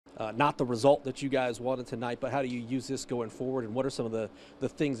not the result that you guys wanted tonight, but how do you use this going forward, and what are some of the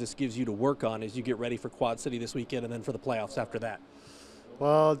things this gives you to work on as you get ready for Quad City this weekend and then for the playoffs after that?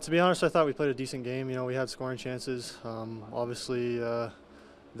 Well, to be honest, I thought we played a decent game. You know, we had scoring chances. Obviously,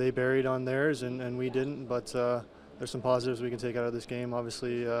 they buried on theirs, and we didn't. But there's some positives we can take out of this game.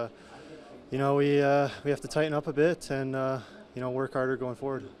 Obviously, you know, we have to tighten up a bit and you know, work harder going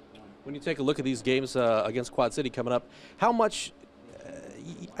forward. When you take a look at these games against Quad City coming up, how much,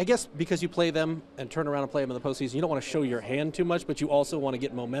 I guess because you play them and turn around and play them in the postseason, you don't want to show your hand too much, but you also want to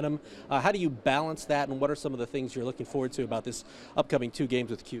get momentum. How do you balance that, and what are some of the things you're looking forward to about this upcoming 2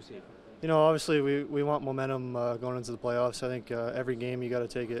 games with QC? You know, obviously we want momentum going into the playoffs. I think every game you got to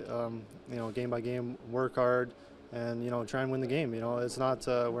take it, you know, game by game, work hard, and you know, try and win the game. You know, it's not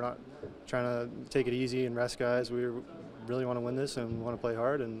we're not trying to take it easy and rest guys. We really want to win this and want to play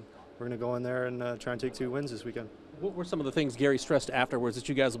hard, and we're going to go in there and try and take 2 wins this weekend. What were some of the things Gary stressed afterwards that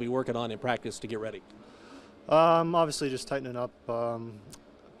you guys will be working on in practice to get ready? Obviously, just tightening up,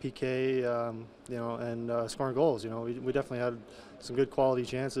 PK, you know, and scoring goals. You know, we definitely had some good quality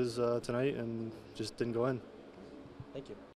chances tonight and just didn't go in. Thank you.